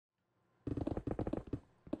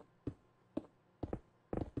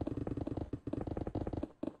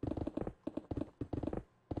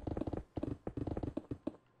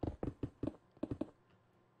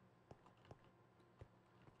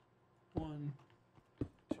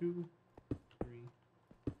2, 3,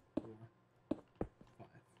 4, 5.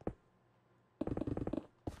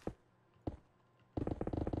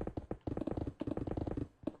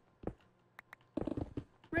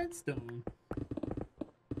 Redstone.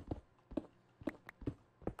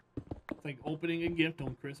 It's like opening a gift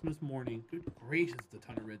on Christmas morning. Good gracious, it's a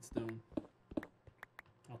ton of redstone.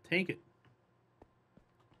 I'll take it.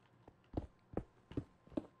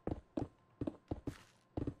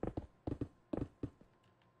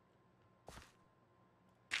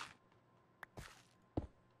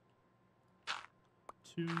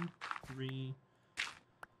 Two, 3,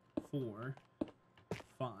 4,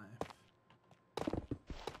 5.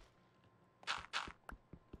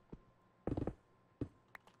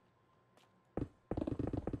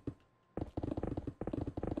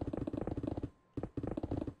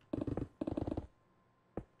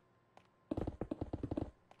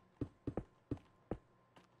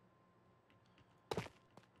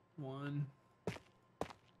 One.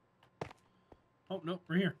 Oh, no,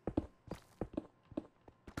 we're here.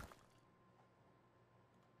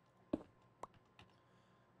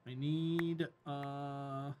 I need,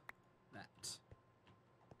 that.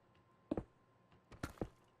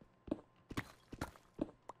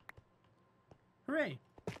 Hooray.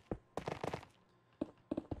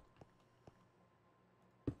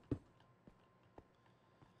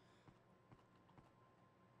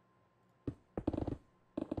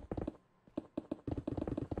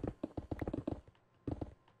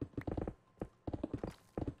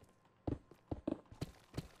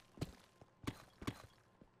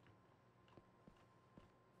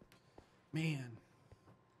 Man,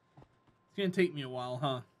 it's gonna take me a while,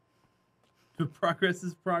 huh? Progress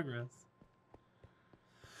is progress.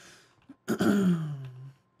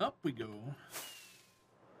 Up we go.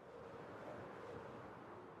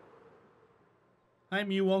 Hi,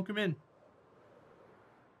 Mew, welcome in.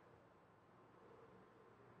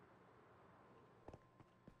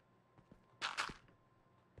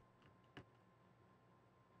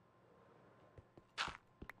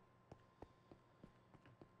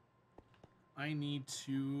 I need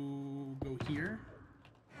to go here.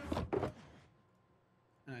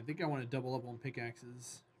 And I think I want to double up on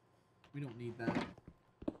pickaxes. We don't need that.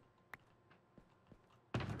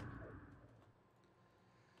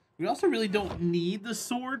 We also really don't need the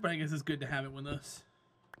sword, but I guess it's good to have it with us.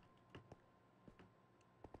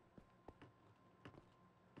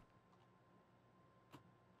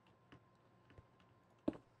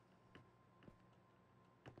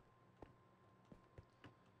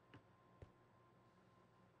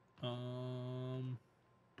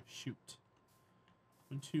 Shoot.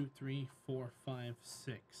 1, 2, 3, 4, 5,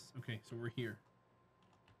 6. Okay, so we're here.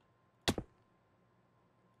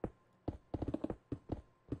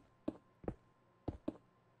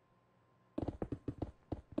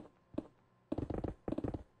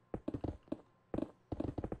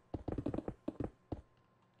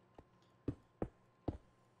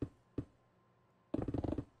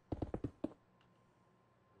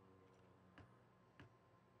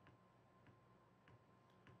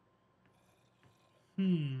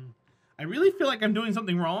 I really feel like I'm doing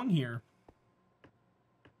something wrong here.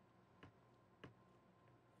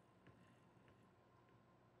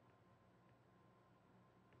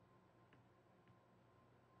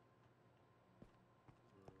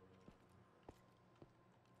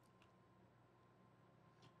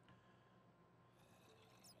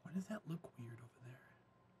 Why does that look weird over there?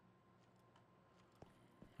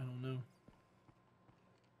 I don't know.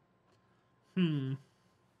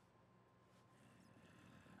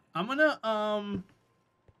 I'm gonna,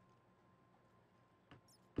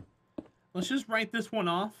 let's just write this one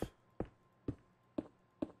off.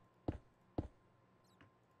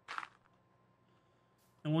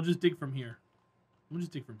 And we'll just dig from here. We'll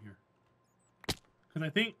just dig from here. Because I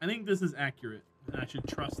think this is accurate. And I should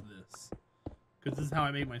trust this. Because this is how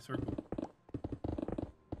I made my circle.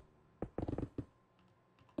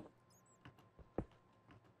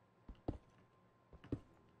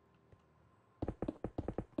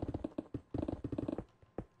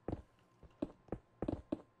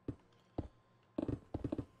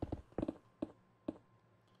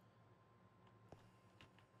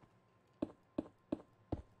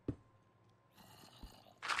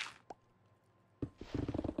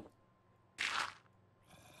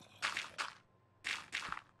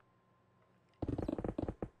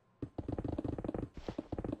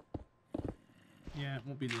 Yeah, it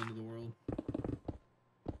won't be the end of the world.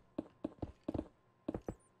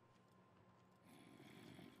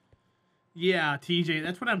 Yeah, TJ,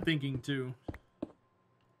 that's what I'm thinking too.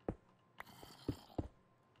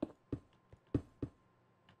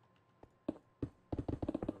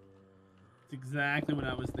 exactly what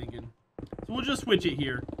I was thinking. So we'll just switch it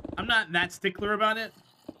here. I'm not that stickler about it.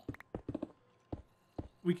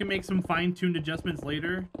 We can make some fine-tuned adjustments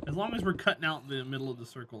later. As long as we're cutting out the middle of the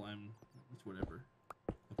circle, it's whatever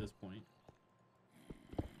at this point.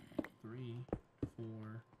 3, 4,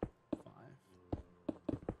 5.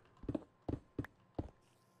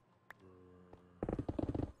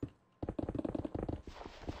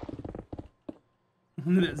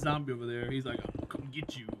 Look at that zombie over there. He's like, I'm gonna come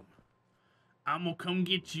get you. I'm gonna come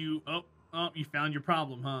get you. Oh, you found your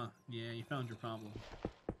problem, huh? Yeah, you found your problem.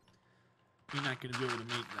 You're not gonna be able to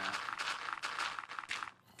make that.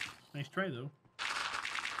 Nice try, though.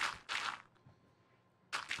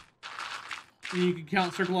 And you can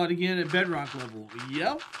count circle out again at bedrock level.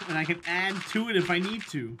 Yep, and I can add to it if I need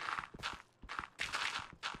to.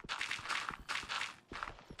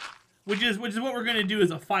 Which is what we're gonna do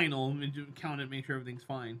as a final, and count it, make sure everything's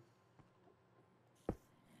fine.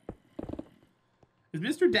 Is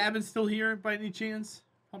Mr. Dabbin still here by any chance?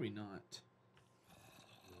 Probably not.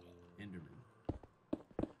 Enderman.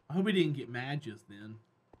 I hope he didn't get mad just then.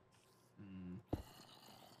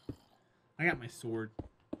 I got my sword.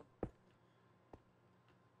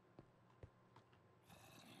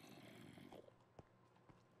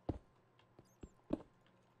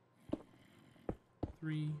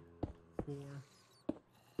 Three, 4,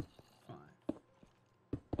 5.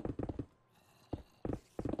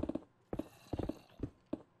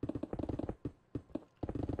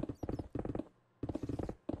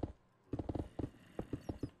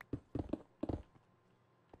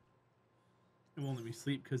 It won't let me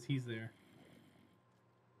sleep because he's there.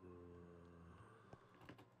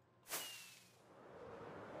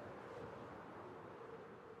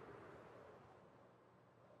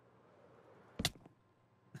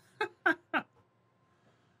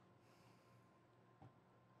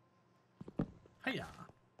 Hiya.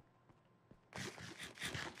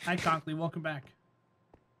 Hi, Conkley. Welcome back.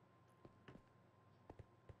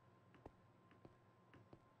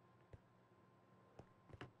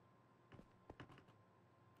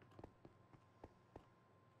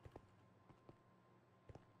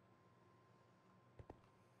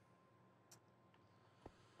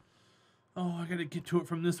 Oh, I gotta get to it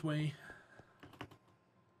from this way.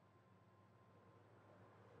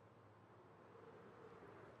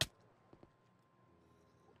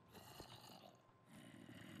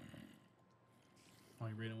 Oh,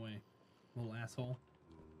 he ran away. Little asshole.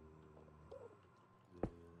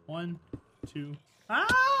 1, 2.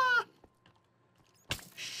 Ah!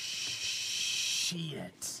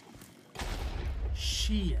 Shit.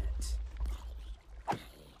 Shit.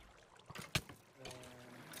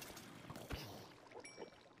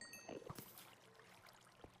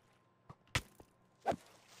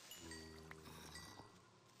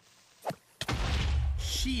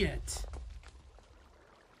 Shit.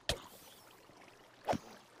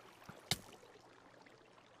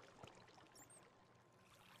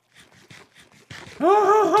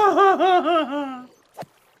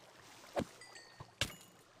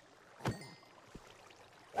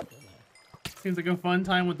 Seems like a fun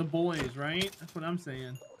time with the boys, right? That's what I'm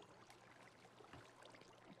saying.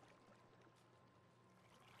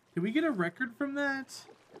 Did we get a record from that?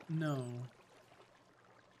 No.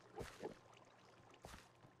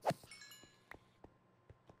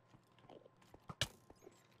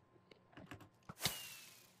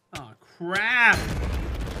 Oh, crap.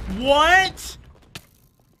 What?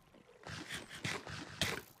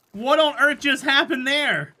 What on earth just happened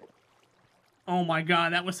there? Oh my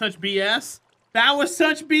god, that was such BS. That was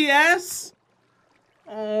such BS.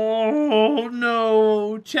 Oh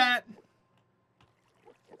no, chat.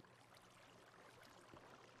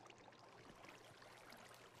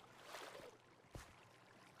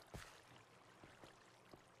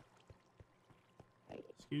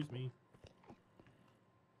 Excuse me.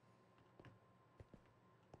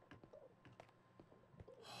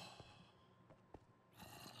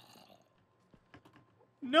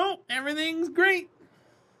 Nope, everything's great.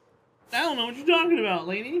 I don't know what you're talking about,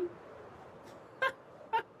 lady.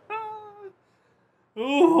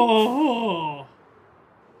 Oh.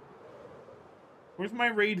 Where's my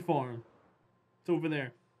raid farm? It's over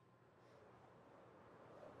there.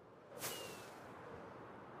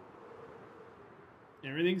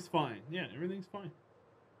 Everything's fine. Yeah, everything's fine.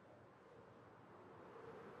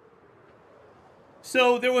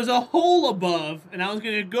 So there was a hole above, and I was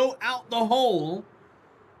going to go out the hole.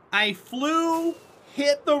 I flew,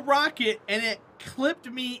 hit the rocket, and it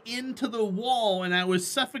clipped me into the wall, and I was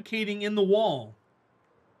suffocating in the wall.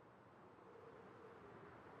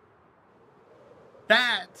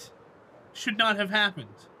 That should not have happened.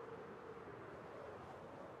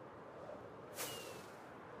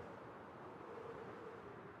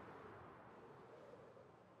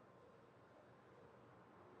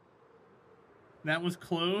 That was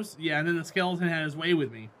close. Yeah, and then the skeleton had his way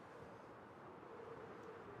with me.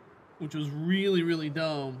 Which was really, really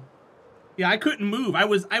dumb. Yeah, I couldn't move. I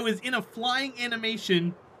was in a flying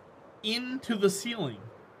animation into the ceiling.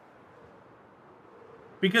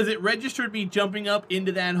 Because it registered me jumping up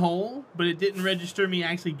into that hole, but it didn't register me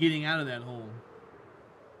actually getting out of that hole.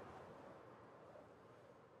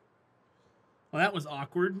 Well, that was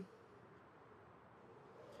awkward.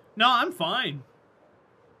 No, I'm fine.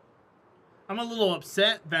 I'm a little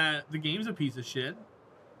upset that the game's a piece of shit.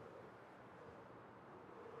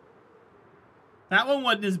 That one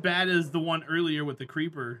wasn't as bad as the one earlier with the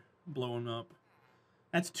creeper blowing up.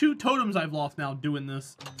 That's 2 totems I've lost now doing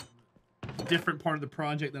this different part of the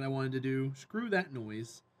project that I wanted to do. Screw that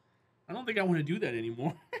noise. I don't think I want to do that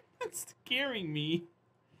anymore. That's scaring me.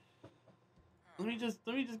 Let me just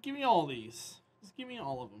give me all these. Just give me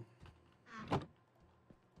all of them.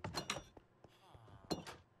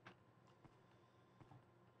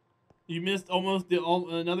 You missed almost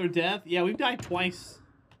another death? Yeah, we've died twice.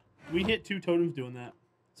 We hit 2 totems doing that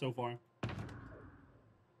so far.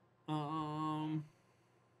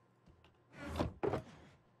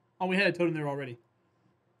 Oh, we had a totem there already.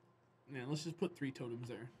 Yeah, let's just put 3 totems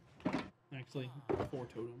there. Actually, 4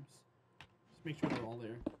 totems. Just make sure they're all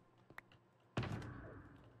there.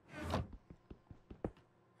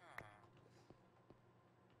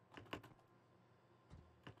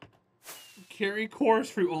 Carry chorus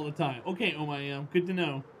fruit all the time. Okay, Omayam, good to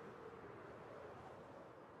know.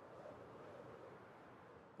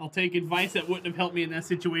 I'll take advice that wouldn't have helped me in that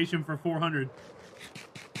situation for 400.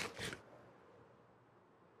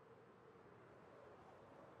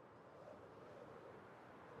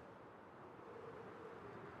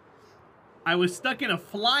 I was stuck in a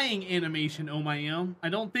flying animation, Omayam. I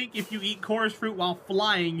don't think if you eat chorus fruit while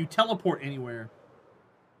flying, you teleport anywhere.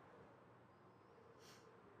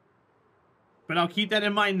 But I'll keep that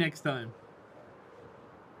in mind next time.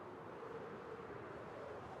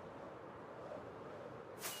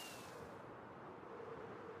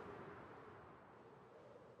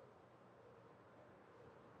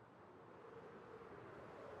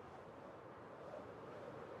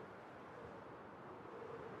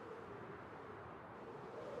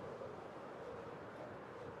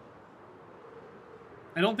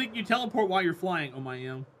 I don't think you teleport while you're flying,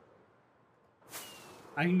 Omayam.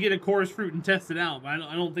 I can get a chorus fruit and test it out, but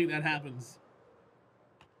I don't think that happens.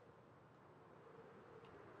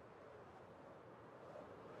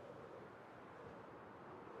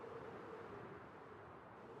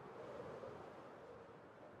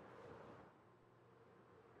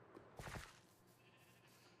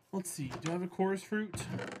 Let's see. Do I have a chorus fruit?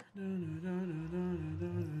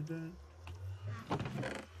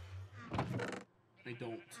 I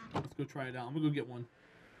don't. Let's go try it out. I'm gonna go get one.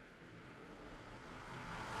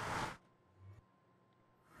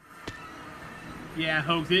 Yeah,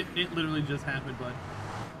 Hoax, it literally just happened, bud.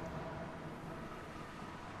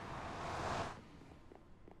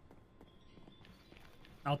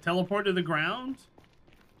 I'll teleport to the ground?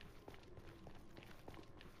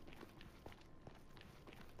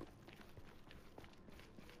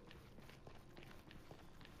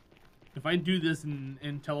 If I do this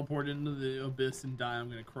and teleport into the abyss and die, I'm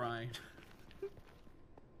gonna cry.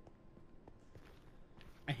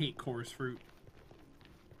 I hate chorus fruit.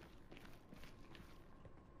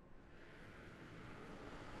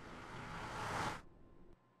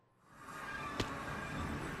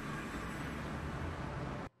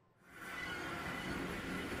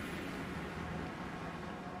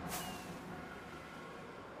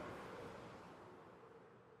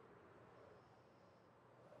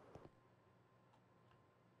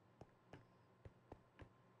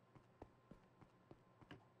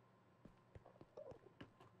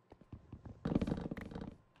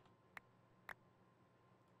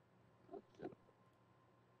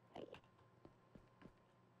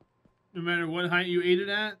 No matter what height you ate it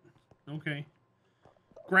at? Okay.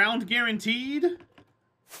 Ground guaranteed?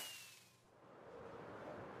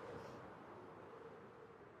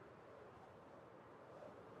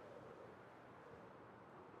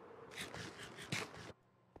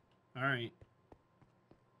 Alright.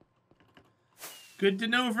 Good to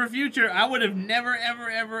know for future. I would have never,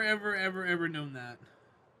 ever known that.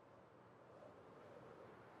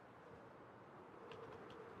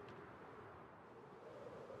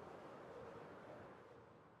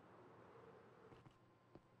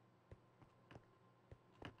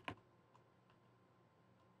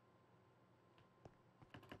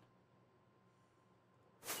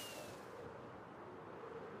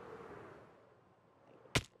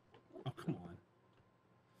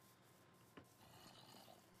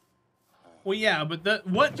 Well, yeah, but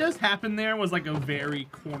what just happened there was like a very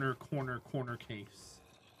corner case.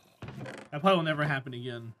 That probably will never happen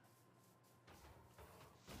again.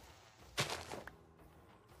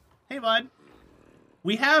 Hey, bud.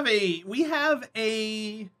 We have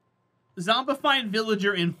a zombified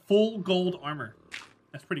villager in full gold armor.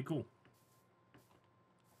 That's pretty cool.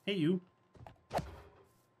 Hey, you.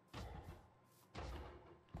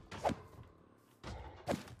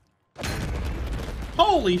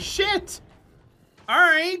 Holy shit! All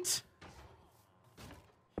right.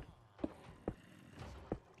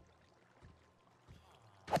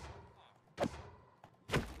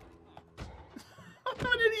 I'm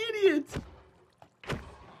an idiot.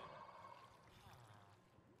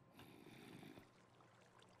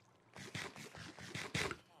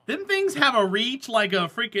 Them things have a reach like a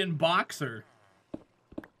freaking boxer.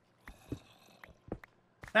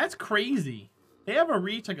 That's crazy. They have a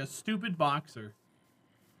reach like a stupid boxer.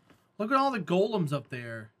 Look at all the golems up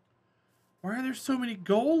there. Why are there so many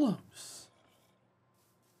golems?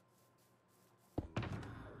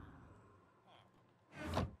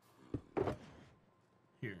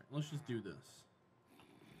 Here, let's just do this.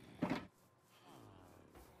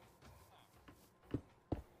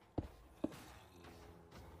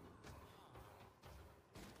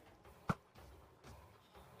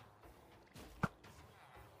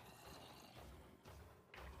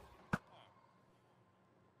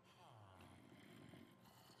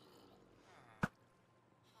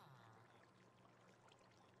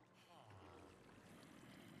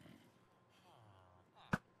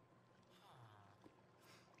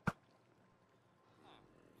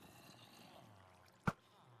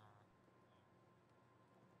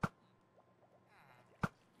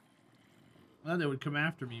 I thought they would come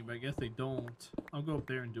after me, but I guess they don't. I'll go up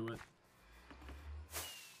there and do it.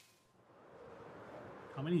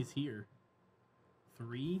 How many is here?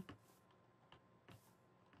 3?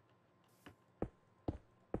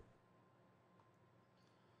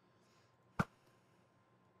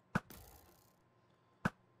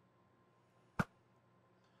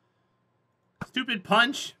 Stupid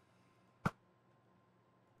punch.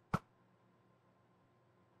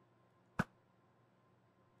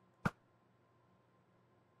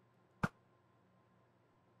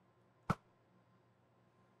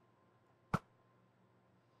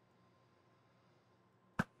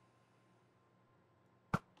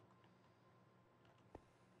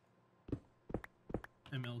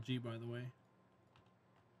 MLG, by the way.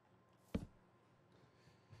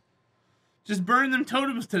 Just burn them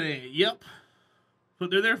totems today. Yep. That's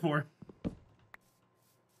what they're there for.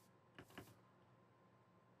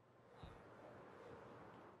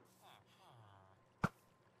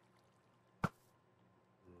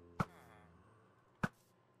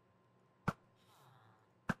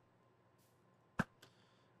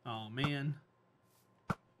 Oh, man.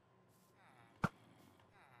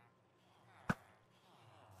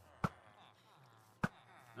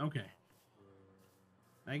 Okay.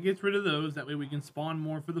 That gets rid of those. That way we can spawn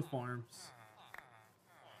more for the farms.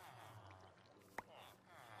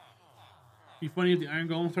 Be funny if the Iron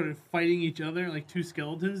Golem started fighting each other like 2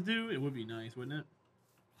 skeletons do. It would be nice, wouldn't it?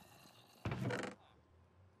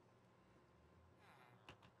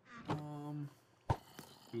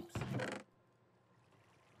 Oops.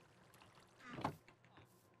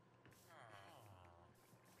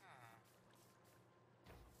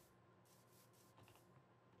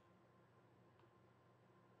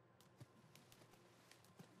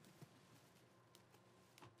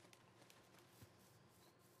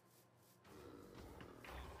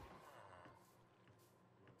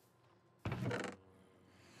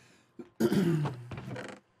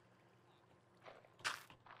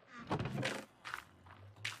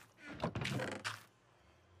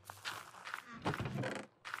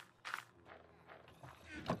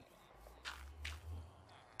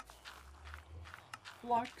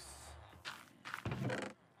 Flux.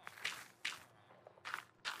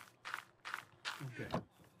 Okay.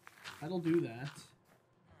 That'll do that.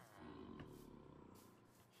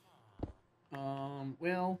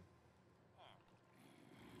 Well,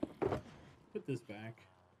 put this back.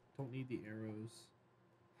 Don't need the arrows.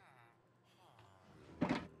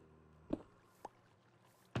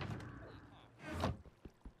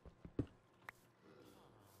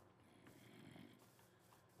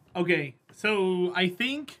 Okay, so I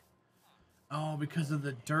think, oh, because of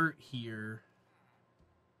the dirt here.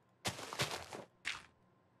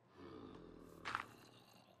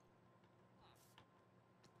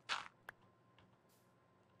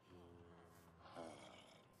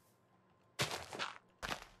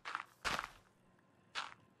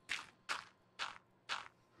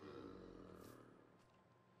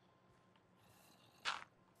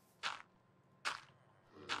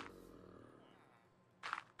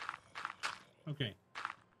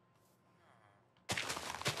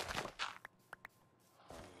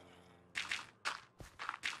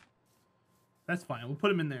 That's fine. We'll put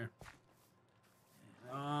him in there.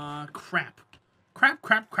 Crap. Crap,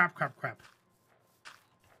 crap, crap, crap, crap.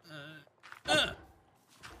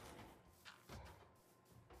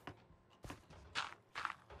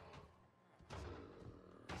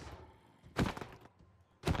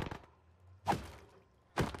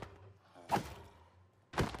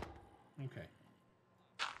 Okay.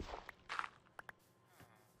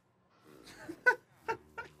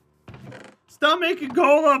 Stop making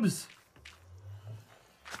golems!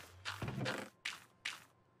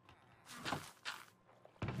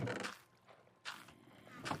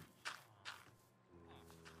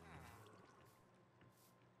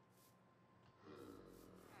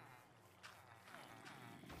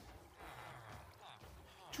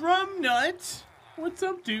 Drum nut! What's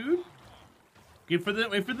up, dude? Wait for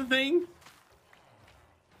the thing.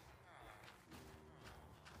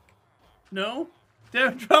 No?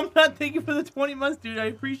 Drum nut, thank you for the 20 months, dude. I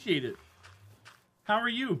appreciate it. How are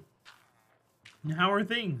you? And how are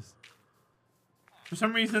things? For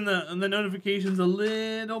some reason, the notification's a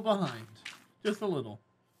little behind. Just a little.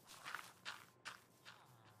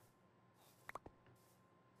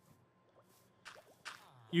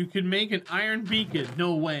 You could make an iron beacon.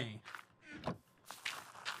 No way.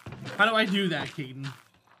 How do I do that, Caden?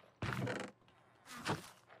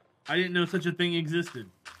 I didn't know such a thing existed.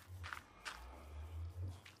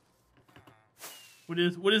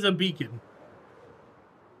 What is a beacon?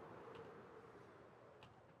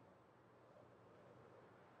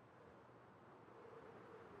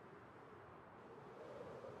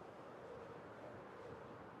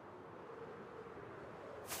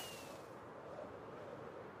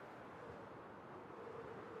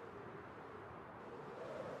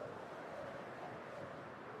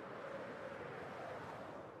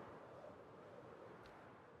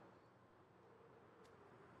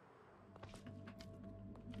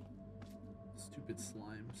 Stupid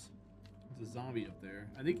slimes. There's a zombie up there.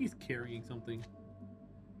 I think he's carrying something.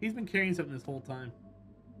 He's been carrying something this whole time.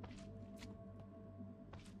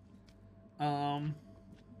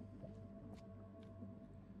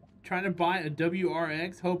 Trying to buy a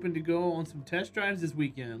WRX, hoping to go on some test drives this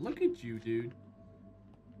weekend. Look at you, dude.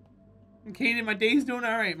 Kaden, my day's doing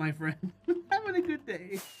alright, my friend. Having a good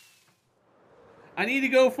day. I need to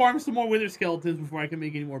go farm some more wither skeletons before I can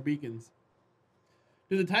make any more beacons.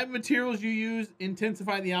 Do the type of materials you use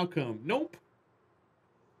intensify the outcome? Nope.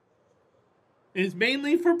 It is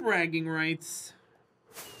mainly for bragging rights.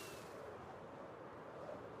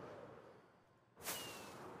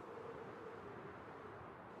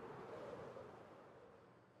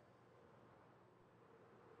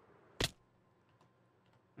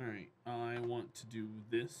 Alright, I want to do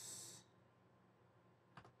this.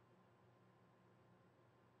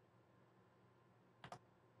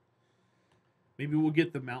 Maybe we'll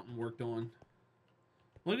get the mountain worked on.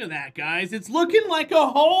 Look at that, guys. It's looking like a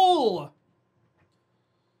hole.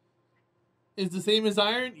 Is the same as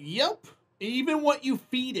iron? Yep. Even what you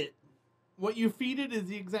feed it. What you feed it is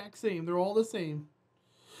the exact same. They're all the same.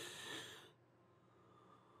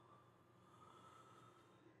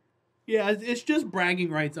 Yeah, it's just bragging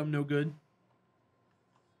rights. I'm no good.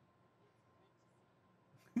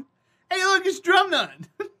 Hey, look, it's Drumnut.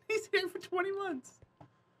 He's here for 20 months.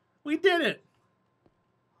 We did it.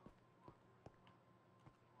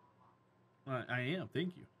 I am.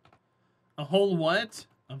 Thank you. A whole what?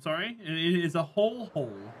 I'm sorry? It is a whole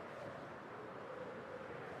hole.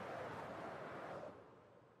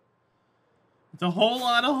 It's a whole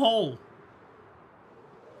lot of hole.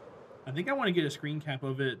 I think I want to get a screen cap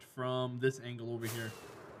of it from this angle over here.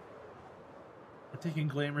 I'm taking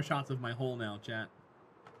glamour shots of my hole now, chat.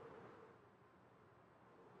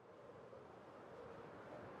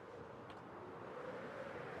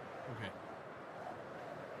 Okay.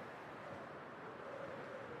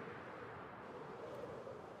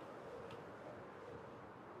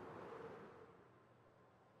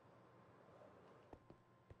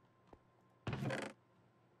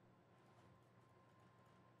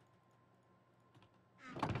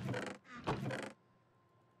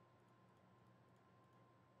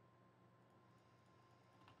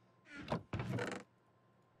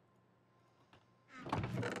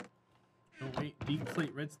 Oh wait, deep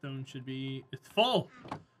plate redstone should be... It's full!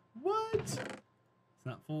 What? It's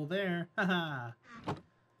not full there. Haha. And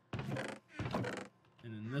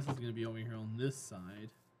then this is going to be over here on this side.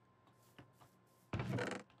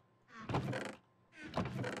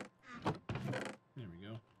 There we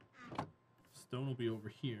go. Stone will be over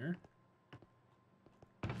here.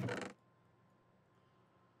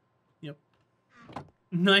 Yep.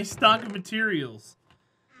 Nice stock of materials.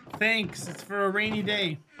 Thanks. It's for a rainy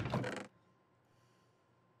day.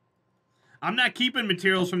 I'm not keeping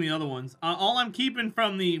materials from the other ones. All I'm keeping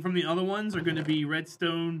from the other ones are going to be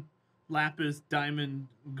redstone, lapis, diamond,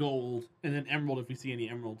 gold, and then emerald if we see any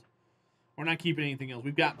emerald. We're not keeping anything else.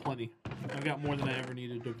 We've got plenty. I've got more than I ever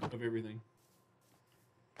needed of everything.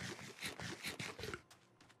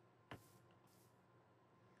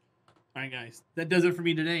 Alright guys, that does it for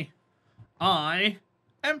me today. I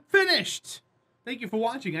am finished! Thank you for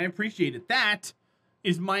watching, I appreciate it. That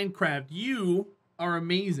is Minecraft. You are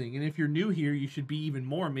amazing, and if you're new here, you should be even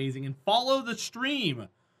more amazing, and follow the stream.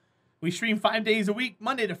 We stream 5 days a week,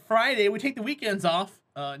 Monday to Friday. We take the weekends off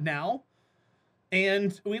now,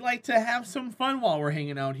 and we like to have some fun while we're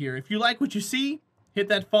hanging out here. If you like what you see, hit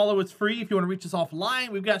that follow, it's free. If you want to reach us offline,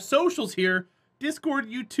 we've got socials here. Discord,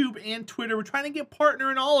 YouTube, and Twitter. We're trying to get partner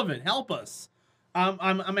in all of it. Help us.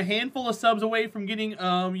 I'm a handful of subs away from getting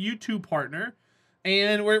YouTube partner,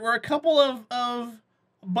 and we're a couple of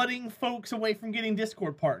budding folks away from getting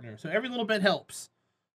Discord partner. So every little bit helps.